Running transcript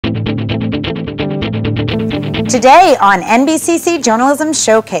Today on NBCC Journalism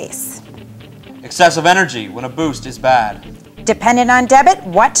Showcase. Excessive energy when a boost is bad. Dependent on debit,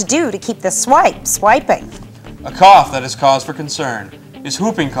 what to do to keep the swipe swiping. A cough that is cause for concern. Is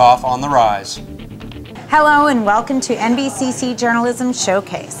whooping cough on the rise? Hello and welcome to NBCC Journalism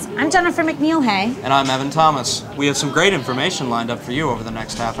Showcase. I'm Jennifer McNeil-Hay. And I'm Evan Thomas. We have some great information lined up for you over the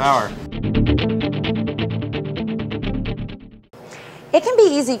next half hour. It can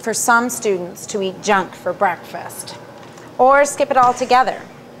be easy for some students to eat junk for breakfast or skip it altogether.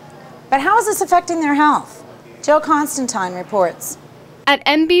 But how is this affecting their health? Jill Constantine reports. At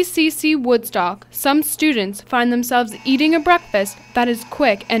NBCC Woodstock, some students find themselves eating a breakfast that is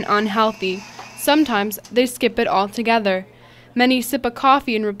quick and unhealthy. Sometimes they skip it altogether. Many sip a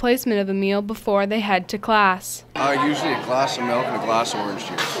coffee in replacement of a meal before they head to class. Usually a glass of milk and a glass of orange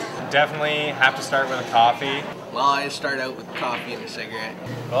juice. Definitely have to start with a coffee. Well, I start out with coffee and a cigarette.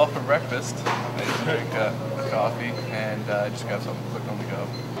 Well, for breakfast, I just drink a coffee and just got something quick on the go.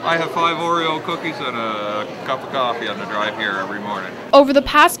 I have 5 Oreo cookies and a cup of coffee on the drive here every morning. Over the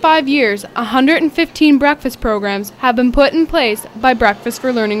past 5 years, 115 breakfast programs have been put in place by Breakfast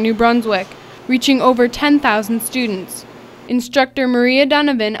for Learning New Brunswick, reaching over 10,000 students. Instructor Maria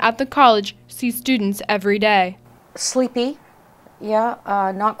Donovan at the college sees students every day. Sleepy, yeah,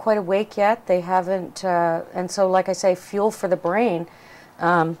 not quite awake yet. They haven't, and so like I say, fuel for the brain,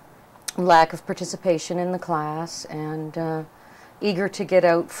 lack of participation in the class, and eager to get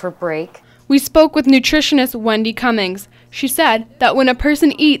out for break. We spoke with nutritionist Wendy Cummings. She said that when a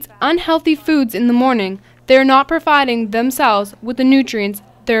person eats unhealthy foods in the morning, they are not providing themselves with the nutrients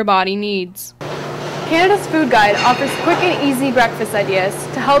their body needs. Canada's Food Guide offers quick and easy breakfast ideas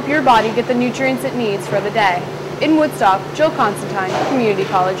to help your body get the nutrients it needs for the day. In Woodstock, Jill Constantine, Community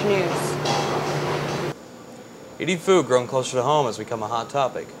College News. Eating food grown closer to home has become a hot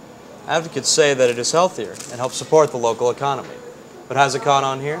topic. Advocates say that it is healthier and helps support the local economy. But has it caught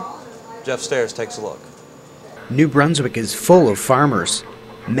on here? Jeff Stairs takes a look. New Brunswick is full of farmers.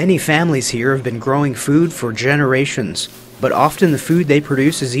 Many families here have been growing food for generations, but often the food they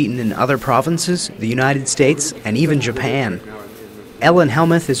produce is eaten in other provinces, the United States, and even Japan. Ellen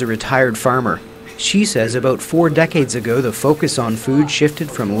Helmuth is a retired farmer. She says about 4 decades ago the focus on food shifted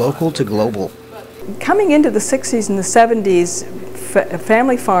from local to global. Coming into the 60s and the 70s,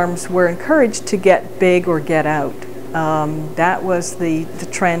 family farms were encouraged to get big or get out. That was the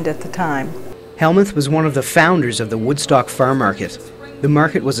trend at the time. Helmuth was one of the founders of the Woodstock Farm Market. The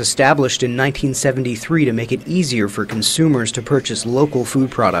market was established in 1973 to make it easier for consumers to purchase local food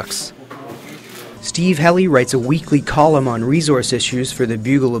products. Steve Helly writes a weekly column on resource issues for the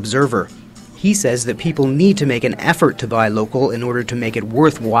Bugle Observer. He says that people need to make an effort to buy local in order to make it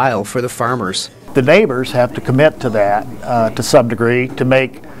worthwhile for the farmers. The neighbors have to commit to that to some degree to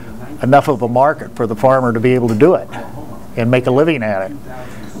make enough of a market for the farmer to be able to do it and make a living at it.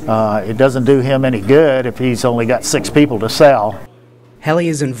 It doesn't do him any good if he's only got 6 people to sell. Helly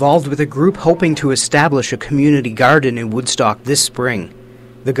is involved with a group hoping to establish a community garden in Woodstock this spring.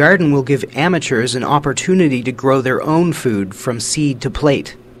 The garden will give amateurs an opportunity to grow their own food from seed to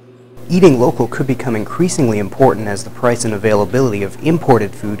plate. Eating local could become increasingly important as the price and availability of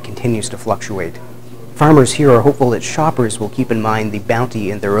imported food continues to fluctuate. Farmers here are hopeful that shoppers will keep in mind the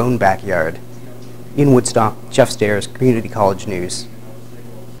bounty in their own backyard. In Woodstock, Jeff Stairs, Community College News.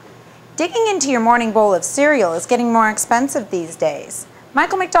 Digging into your morning bowl of cereal is getting more expensive these days.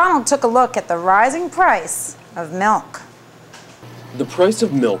 Michael McDonald took a look at the rising price of milk. The price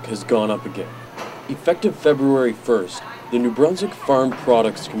of milk has gone up again. Effective February 1st, the New Brunswick Farm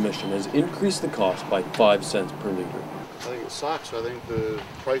Products Commission has increased the cost by 5 cents per liter. I think it sucks. I think the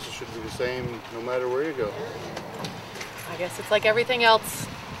prices should be the same no matter where you go. I guess it's like everything else.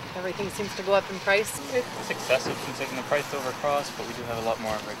 Everything seems to go up in price. It's excessive considering the price over cost, but we do have a lot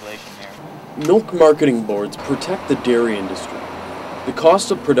more regulation here. Milk marketing boards protect the dairy industry. The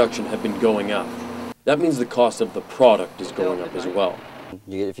costs of production have been going up. That means the cost of the product is going up as well.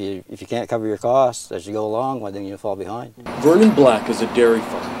 If you can't cover your costs as you go along, well, then you'll fall behind. Vernon Black is a dairy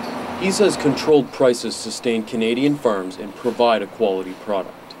farmer. He says controlled prices sustain Canadian farms and provide a quality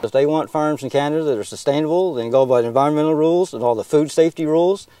product. If they want farms in Canada that are sustainable, then go by the environmental rules and all the food safety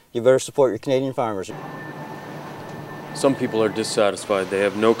rules, you better support your Canadian farmers. Some people are dissatisfied. They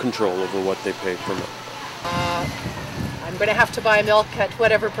have no control over what they pay for milk. I'm going to have to buy milk at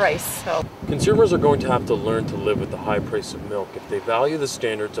whatever price. So. Consumers are going to have to learn to live with the high price of milk if they value the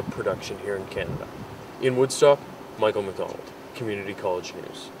standards of production here in Canada. In Woodstock, Michael McDonald, Community College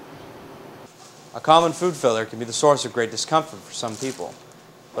News. A common food filler can be the source of great discomfort for some people.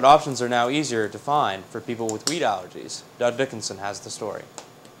 But options are now easier to find for people with wheat allergies. Doug Dickinson has the story.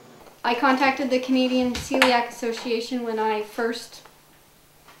 I contacted the Canadian Celiac Association when I first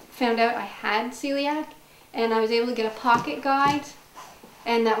found out I had celiac, and I was able to get a pocket guide,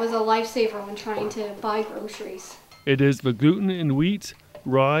 and that was a lifesaver when trying to buy groceries. It is the gluten in wheat,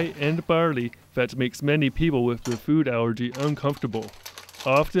 rye, and barley that makes many people with the food allergy uncomfortable,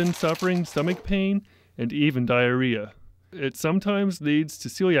 often suffering stomach pain and even diarrhea. It sometimes leads to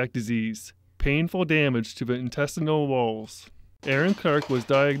celiac disease, painful damage to the intestinal walls. Erin Clark was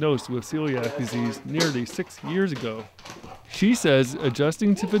diagnosed with celiac disease nearly 6 years ago. She says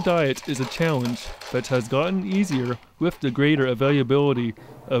adjusting to the diet is a challenge that has gotten easier with the greater availability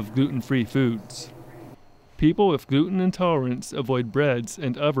of gluten-free foods. People with gluten intolerance avoid breads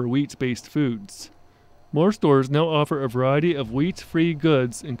and other wheat-based foods. More stores now offer a variety of wheat-free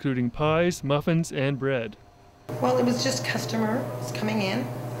goods, including pies, muffins, and bread. Well, it was just customers coming in,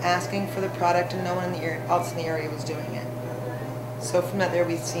 asking for the product, and no one else in the area was doing it. So from there,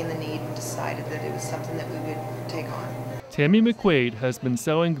 we've seen the need and decided that it was something that we would take on. Tammy McQuaid has been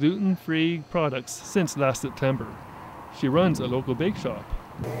selling gluten-free products since last September. She runs a local bake shop.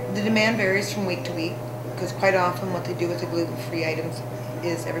 The demand varies from week to week, because quite often what they do with the gluten-free items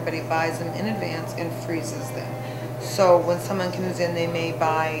is everybody buys them in advance and freezes them. So when someone comes in, they may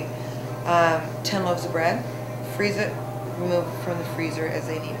buy 10 loaves of bread, freeze it, remove it from the freezer as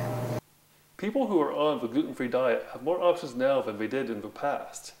they need it. People who are on the gluten-free diet have more options now than they did in the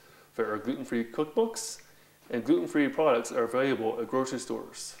past. There are gluten-free cookbooks, and gluten-free products are available at grocery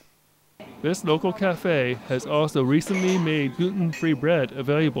stores. This local cafe has also recently made gluten-free bread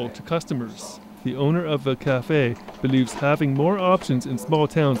available to customers. The owner of the cafe believes having more options in small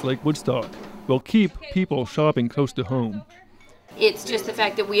towns like Woodstock will keep people shopping close to home. It's just the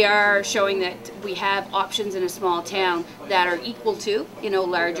fact that we are showing that we have options in a small town that are equal to,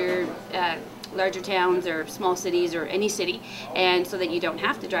 larger towns or small cities or any city, and so that you don't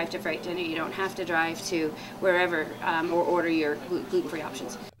have to drive to Fredericton, or you don't have to drive to wherever or order your gluten-free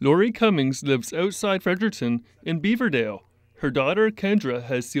options. Lori Cummings lives outside Fredericton in Beaverdale. Her daughter Kendra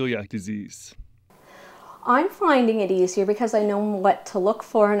has celiac disease. I'm finding it easier because I know what to look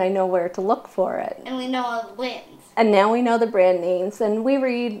for and I know where to look for it. And we know all the brands. And now we know the brand names, and we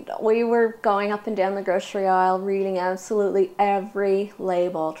were going up and down the grocery aisle reading absolutely every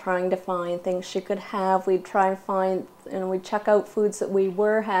label, trying to find things she could have. We'd try and find, we'd check out foods that we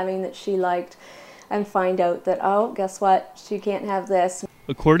were having that she liked and find out that, oh, guess what, she can't have this.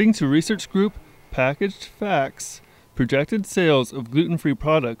 According to research group Packaged Facts, projected sales of gluten-free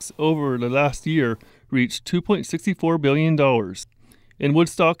products over the last year reached $2.64 billion. In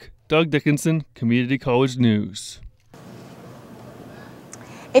Woodstock, Doug Dickinson, Community College News.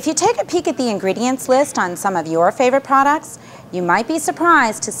 If you take a peek at the ingredients list on some of your favorite products, you might be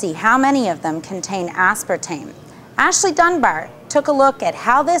surprised to see how many of them contain aspartame. Ashley Dunbar took a look at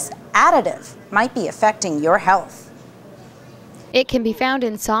how this additive might be affecting your health. It can be found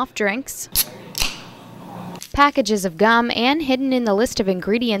in soft drinks, packages of gum, and hidden in the list of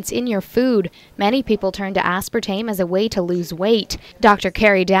ingredients in your food. Many people turn to aspartame as a way to lose weight. Dr.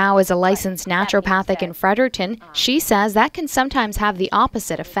 Carrie Dow is a licensed naturopathic in Fredericton. She says that can sometimes have the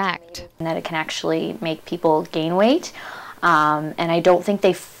opposite effect. And that it can actually make people gain weight, and I don't think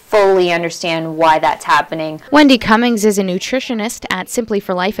they fully understand why that's happening. Wendy Cummings is a nutritionist at Simply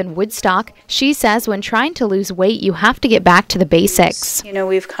for Life in Woodstock. She says when trying to lose weight, you have to get back to the basics.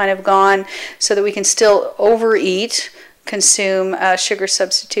 We've kind of gone so that we can still overeat, consume a sugar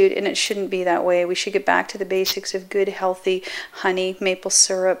substitute, and it shouldn't be that way. We should get back to the basics of good, healthy honey, maple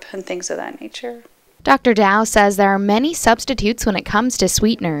syrup, and things of that nature. Dr. Dow says there are many substitutes when it comes to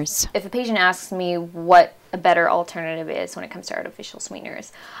sweeteners. If a patient asks me what a better alternative is when it comes to artificial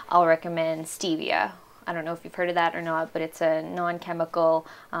sweeteners, I'll recommend stevia. I don't know if you've heard of that or not, but it's a non-chemical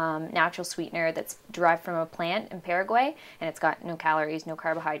natural sweetener that's derived from a plant in Paraguay, and it's got no calories, no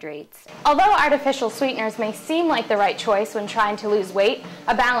carbohydrates. Although artificial sweeteners may seem like the right choice when trying to lose weight,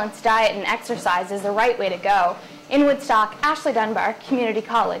 a balanced diet and exercise is the right way to go. In Woodstock, Ashley Dunbar, Community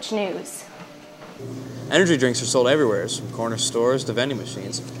College News. Energy drinks are sold everywhere, from corner stores to vending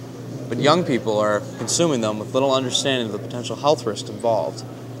machines. But young people are consuming them with little understanding of the potential health risks involved.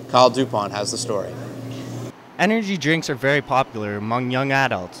 Kyle DuPont has the story. Energy drinks are very popular among young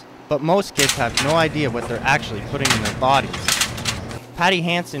adults, but most kids have no idea what they're actually putting in their bodies. Patty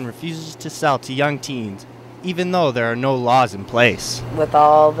Hansen refuses to sell to young teens, even though there are no laws in place. With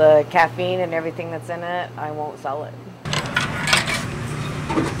all the caffeine and everything that's in it, I won't sell it.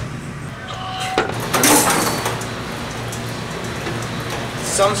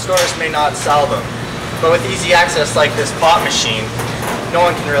 Some stores may not sell them, but with easy access like this pop machine, no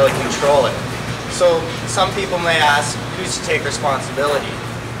one can really control it. So some people may ask, who's to take responsibility?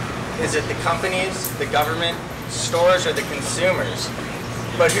 Is it the companies, the government, stores, or the consumers?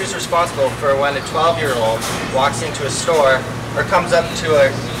 But who's responsible for when a 12-year-old walks into a store or comes up to a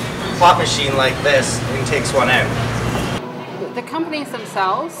pop machine like this and takes one out? The companies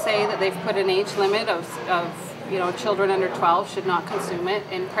themselves say that they've put an age limit of children under 12 should not consume it,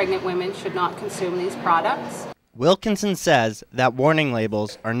 and pregnant women should not consume these products. Wilkinson says that warning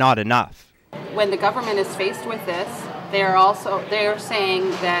labels are not enough. When the government is faced with this, they are saying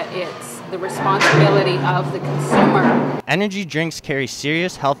that it's the responsibility of the consumer. Energy drinks carry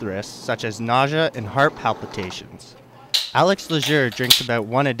serious health risks such as nausea and heart palpitations. Alex Lejeune drinks about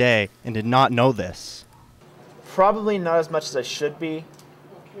one a day and did not know this. Probably not as much as I should be,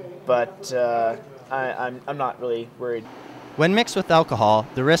 but I'm not really worried. When mixed with alcohol,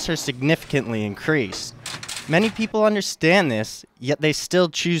 the risks are significantly increased. Many people understand this, yet they still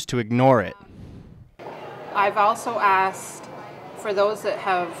choose to ignore it. I've also asked for those that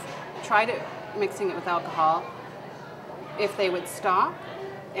have tried it, mixing it with alcohol, if they would stop,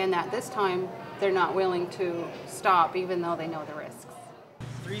 and at this time they're not willing to stop even though they know the risks.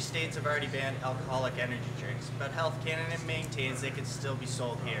 3 states have already banned alcoholic energy drinks, but Health Canada maintains they can still be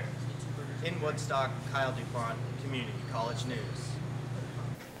sold here. In Woodstock, Kyle DuPont, Community College News.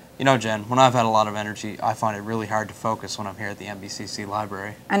 You know, Jen, when I've had a lot of energy, I find it really hard to focus when I'm here at the NBCC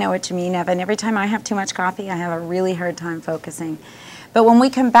library. I know what you mean, Evan. Every time I have too much coffee, I have a really hard time focusing. But when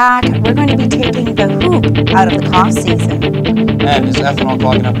we come back, we're going to be taking the hoop out of the cough season. And is ethanol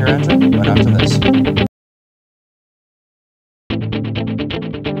clogging up your engine? Right after this.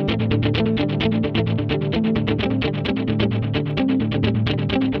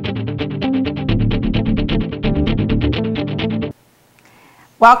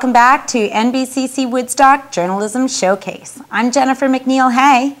 Welcome back to NBCC Woodstock Journalism Showcase. I'm Jennifer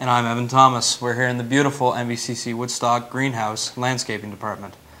McNeil-Hay. And I'm Evan Thomas. We're here in the beautiful NBCC Woodstock Greenhouse Landscaping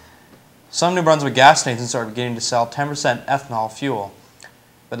Department. Some New Brunswick gas stations are beginning to sell 10% ethanol fuel,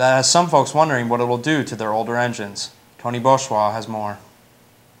 but that has some folks wondering what it will do to their older engines. Tony Bourgeois has more.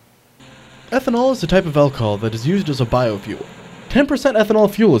 Ethanol is a type of alcohol that is used as a biofuel. 10% ethanol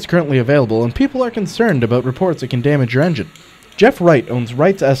fuel is currently available, and people are concerned about reports it can damage your engine. Jeff Wright owns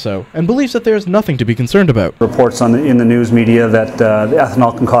Wright's Esso and believes that there is nothing to be concerned about. Reports in the news media that the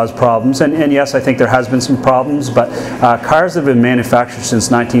ethanol can cause problems, and yes, I think there has been some problems, but cars that have been manufactured since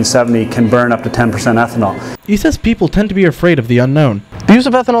 1970 can burn up to 10% ethanol. He says people tend to be afraid of the unknown. The use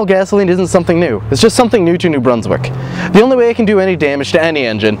of ethanol gasoline isn't something new. It's just something new to New Brunswick. The only way it can do any damage to any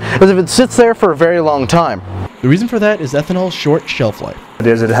engine is if it sits there for a very long time. The reason for that is ethanol's short shelf life.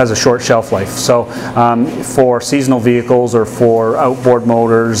 It has a short shelf life. So for seasonal vehicles or for outboard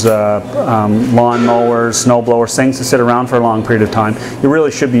motors, lawn mowers, snow blowers, things that sit around for a long period of time, you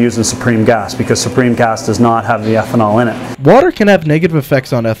really should be using Supreme Gas because Supreme Gas does not have the ethanol in it. Water can have negative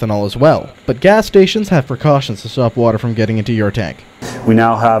effects on ethanol as well, but gas stations have precautions to stop water from getting into your tank. We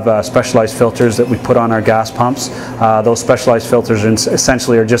now have specialized filters that we put on our gas pumps. Those specialized filters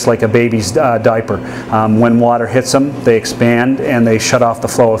essentially are just like a baby's diaper. When water hits them, they expand and they shut off the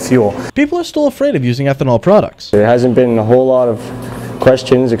flow of fuel. People are still afraid of using ethanol products. There hasn't been a whole lot of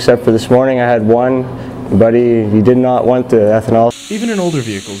questions except for this morning I had one. Buddy, he did not want the ethanol. Even in older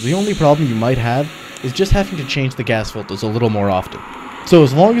vehicles, the only problem you might have is just having to change the gas filters a little more often. So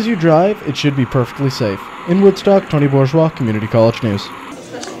as long as you drive, it should be perfectly safe. In Woodstock, Tony Bourgeois, Community College News.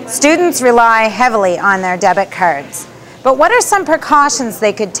 Students rely heavily on their debit cards. But what are some precautions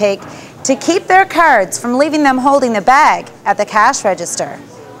they could take to keep their cards from leaving them holding the bag at the cash register?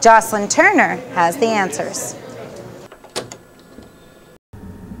 Jocelyn Turner has the answers.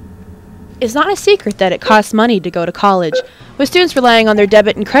 It's not a secret that it costs money to go to college. With students relying on their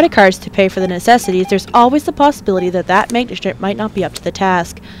debit and credit cards to pay for the necessities, there's always the possibility that that magnet strip might not be up to the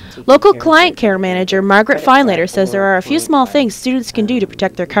task. Local client care manager Margaret Feinlater says there are a few small things students can do to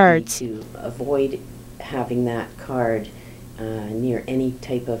protect their cards. To avoid having that card near any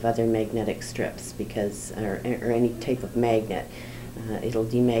type of other magnetic strips or any type of magnet. It'll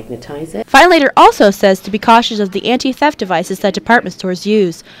demagnetize it. Feinlater also says to be cautious of the anti-theft devices that department stores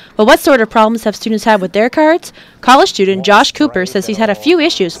use. Well, what sort of problems have students had with their cards? College student Josh Cooper says he's had a few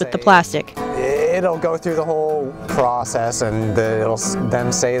issues with the plastic. It'll go through the whole process and it'll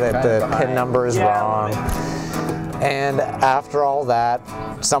then say that the PIN number is wrong. And after all that,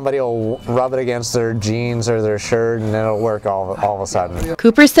 somebody will rub it against their jeans or their shirt and it'll work all of a sudden.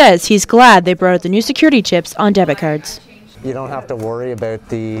 Cooper says he's glad they brought out the new security chips on debit cards. You don't have to worry about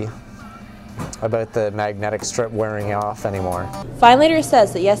the magnetic strip wearing off anymore. Feinlater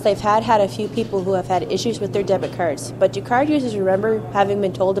says that yes, they've had a few people who have had issues with their debit cards, but do card users remember having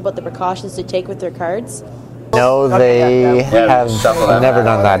been told about the precautions to take with their cards? No, they have never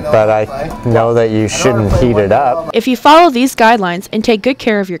done that, but I know that you shouldn't heat it up. If you follow these guidelines and take good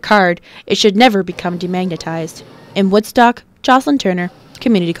care of your card, it should never become demagnetized. In Woodstock, Jocelyn Turner,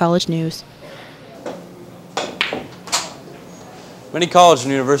 Community College News. Many college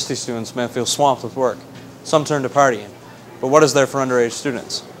and university students may feel swamped with work. Some turn to partying. But what is there for underage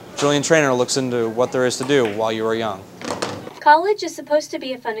students? Julian Trainer looks into what there is to do while you are young. College is supposed to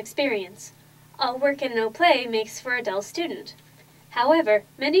be a fun experience. All work and no play makes for a dull student. However,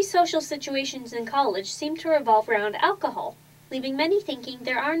 many social situations in college seem to revolve around alcohol, leaving many thinking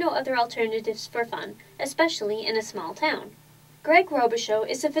there are no other alternatives for fun, especially in a small town. Greg Robichaud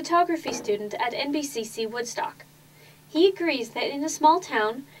is a photography student at NBCC Woodstock. He agrees that in a small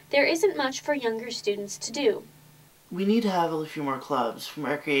town, there isn't much for younger students to do. We need to have a few more clubs, from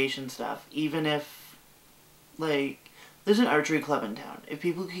recreation stuff, even if, like, there's an archery club in town. If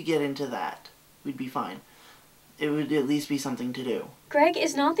people could get into that, we'd be fine. It would at least be something to do. Greg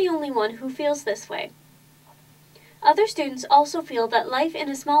is not the only one who feels this way. Other students also feel that life in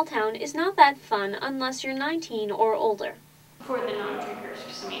a small town is not that fun unless you're 19 or older. For the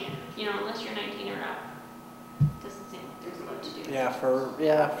non-drinkers, I mean, unless you're 19 or up, doesn't seem like there's a lot to do.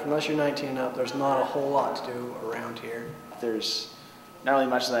 Yeah, unless you're 19 and up, there's not a whole lot to do around here. There's not really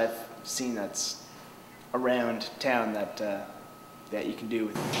much that I've seen that's around town that you can do.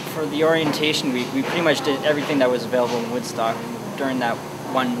 For the orientation week, we pretty much did everything that was available in Woodstock during that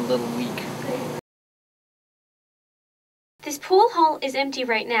one little week. This pool hall is empty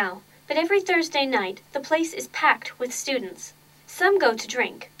right now, but every Thursday night, the place is packed with students. Some go to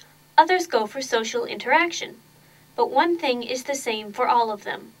drink, others go for social interaction. But one thing is the same for all of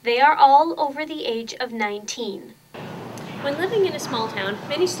them. They are all over the age of 19. When living in a small town,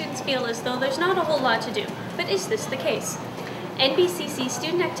 many students feel as though there's not a whole lot to do. But is this the case? NBCC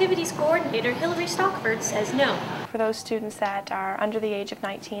Student Activities Coordinator Hilary Stockford says no. For those students that are under the age of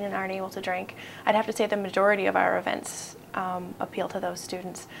 19 and aren't able to drink, I'd have to say the majority of our events appeal to those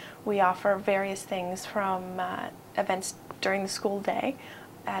students. We offer various things from events during the school day.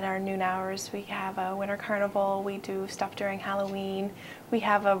 At our noon hours, we have a winter carnival, we do stuff during Halloween, we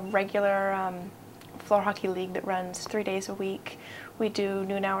have a regular floor hockey league that runs 3 days a week. We do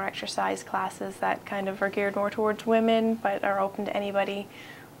noon hour exercise classes that kind of are geared more towards women but are open to anybody.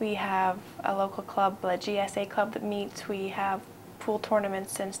 We have a local club, a GSA club that meets. We have pool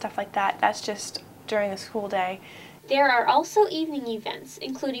tournaments and stuff like that. That's just during the school day. There are also evening events,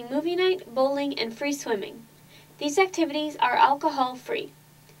 including movie night, bowling, and free swimming. These activities are alcohol-free,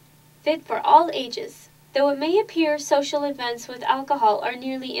 fit for all ages. Though it may appear social events with alcohol are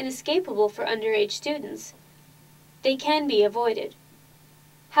nearly inescapable for underage students, they can be avoided.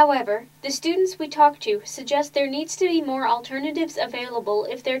 However, the students we talk to suggest there needs to be more alternatives available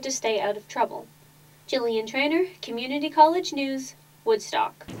if they're to stay out of trouble. Jillian Trainer, Community College News,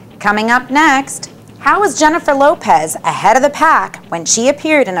 Woodstock. Coming up next, how was Jennifer Lopez ahead of the pack when she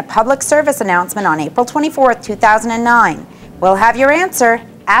appeared in a public service announcement on April 24, 2009? We'll have your answer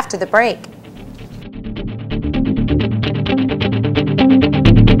after the break.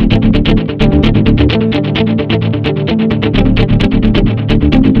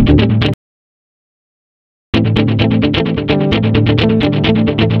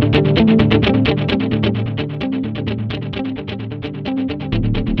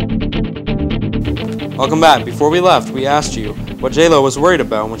 Welcome back. Before we left, we asked you what J-Lo was worried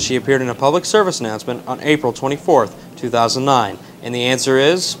about when she appeared in a public service announcement on April 24th, 2009. And the answer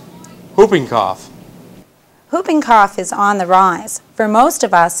is whooping cough. Whooping cough is on the rise. For most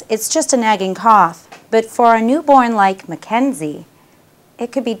of us, it's just a nagging cough. But for a newborn like Mackenzie,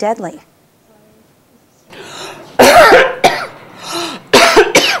 it could be deadly.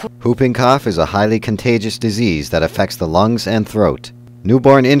 Whooping cough is a highly contagious disease that affects the lungs and throat.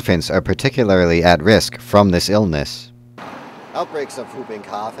 Newborn infants are particularly at risk from this illness. Outbreaks of whooping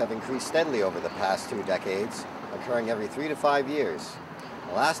cough have increased steadily over the past 2 decades, occurring every 3 to 5 years.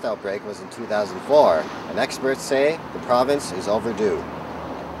 The last outbreak was in 2004, and experts say the province is overdue.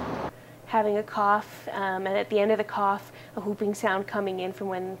 Having a cough, and at the end of the cough, a whooping sound coming in from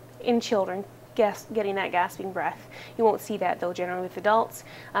when in children, getting that gasping breath. You won't see that though generally with adults.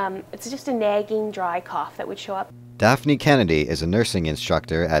 It's just a nagging, dry cough that would show up. Daphne Kennedy is a nursing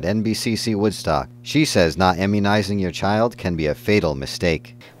instructor at NBCC Woodstock. She says not immunizing your child can be a fatal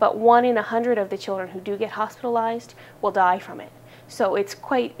mistake. But 1 in 100 of the children who do get hospitalized will die from it. So it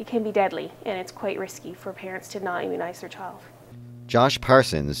can be deadly, and it's quite risky for parents to not immunize their child. Josh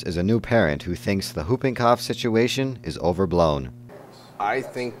Parsons is a new parent who thinks the whooping cough situation is overblown. I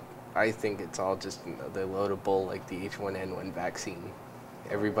think it's all just the load of bull like the H1N1 vaccine.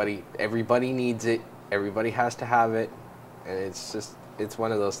 Everybody needs it. everybody has to have it, and it's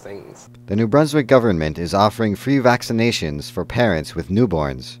one of those things. The New Brunswick government is offering free vaccinations for parents with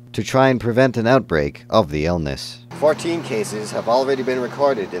newborns to try and prevent an outbreak of the illness. 14 cases have already been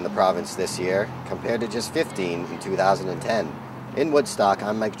recorded in the province this year, compared to just 15 in 2010. In Woodstock,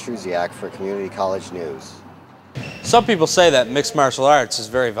 I'm Mike Trusiak for Community College News. Some people say that mixed martial arts is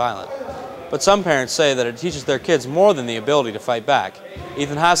very violent, but some parents say that it teaches their kids more than the ability to fight back.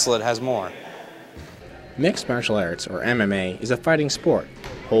 Ethan Haslett has more. Mixed martial arts, or MMA, is a fighting sport.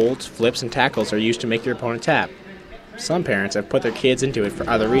 Holds, flips, and tackles are used to make your opponent tap. Some parents have put their kids into it for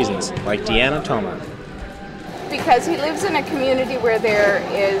other reasons, like Deanna Toma. Because he lives in a community where there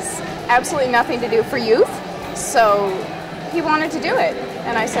is absolutely nothing to do for youth, so he wanted to do it.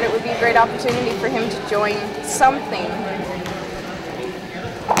 And I said it would be a great opportunity for him to join something.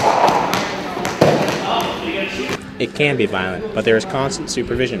 It can be violent, but there is constant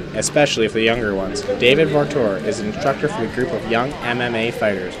supervision, especially for the younger ones. David Vortor is an instructor for a group of young MMA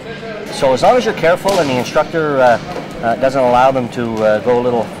fighters. So as long as you're careful and the instructor doesn't allow them to go a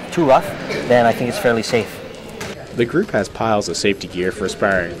little too rough, then I think it's fairly safe. The group has piles of safety gear for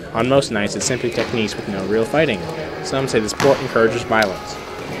sparring. On most nights, it's simply techniques with no real fighting. Some say the sport encourages violence.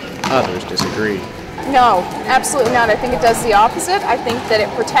 Others disagree. No, absolutely not. I think it does the opposite. I think that it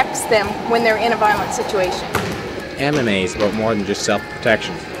protects them when they're in a violent situation. MMA is about more than just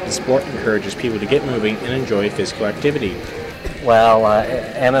self-protection. The sport encourages people to get moving and enjoy physical activity. Well,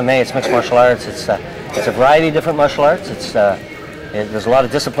 MMA, it's mixed martial arts. It's a variety of different martial arts. There's a lot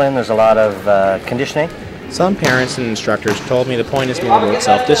of discipline. There's a lot of conditioning. Some parents and instructors told me the point is more about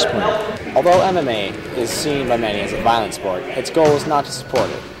self-discipline. Although MMA is seen by many as a violent sport, its goal is not to support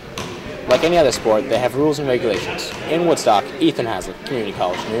it. Like any other sport, they have rules and regulations. In Woodstock, Ethan Haslett, Community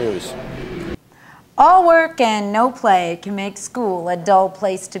College News. All work and no play can make school a dull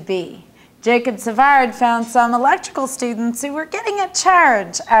place to be. Jacob Savard found some electrical students who were getting a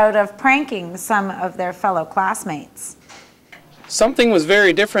charge out of pranking some of their fellow classmates. Something was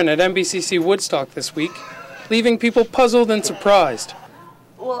very different at NBCC Woodstock this week, leaving people puzzled and surprised.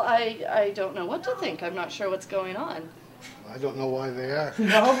 Well, I don't know what to think. I'm not sure what's going on. I don't know why they are.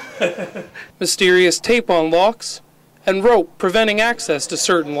 No? Mysterious tape on locks and rope preventing access to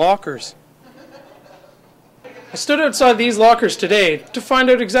certain lockers. I stood outside these lockers today to find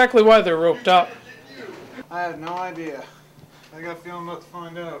out exactly why they're roped up. I have no idea. I got a feeling I'm about to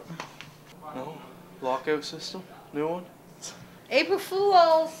find out. No? Lockout system? New one? April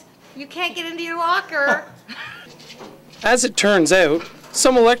Fools! You can't get into your locker! As it turns out,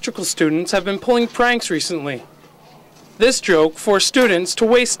 some electrical students have been pulling pranks recently. This joke forced students to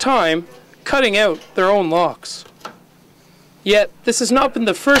waste time cutting out their own locks. Yet, this has not been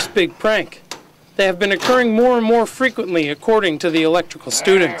the first big prank. They have been occurring more and more frequently, according to the electrical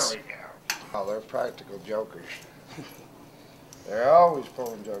students. Oh, they're practical jokers. They're always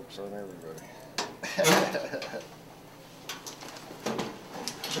pulling jokes on everybody.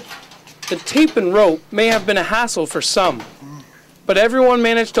 The tape and rope may have been a hassle for some, but everyone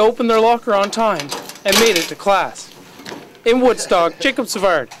managed to open their locker on time and made it to class. In Woodstock, Jacob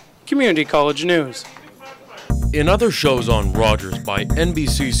Savard, Community College News. In other shows on Rogers by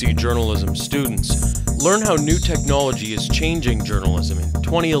NBCC Journalism students, learn how new technology is changing journalism in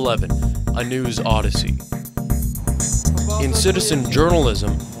 2011, A News Odyssey. In Citizen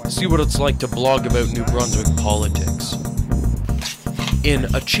Journalism, see what it's like to blog about New Brunswick politics.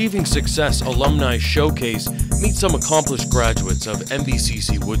 In Achieving Success Alumni Showcase, meet some accomplished graduates of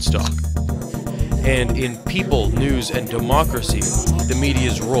NBCC Woodstock. And in People, News, and Democracy, the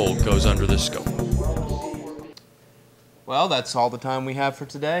media's role goes under the scope. Well, that's all the time we have for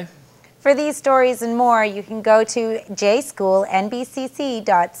today. For these stories and more, you can go to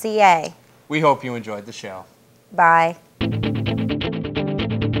jschoolnbcc.ca. We hope you enjoyed the show. Bye.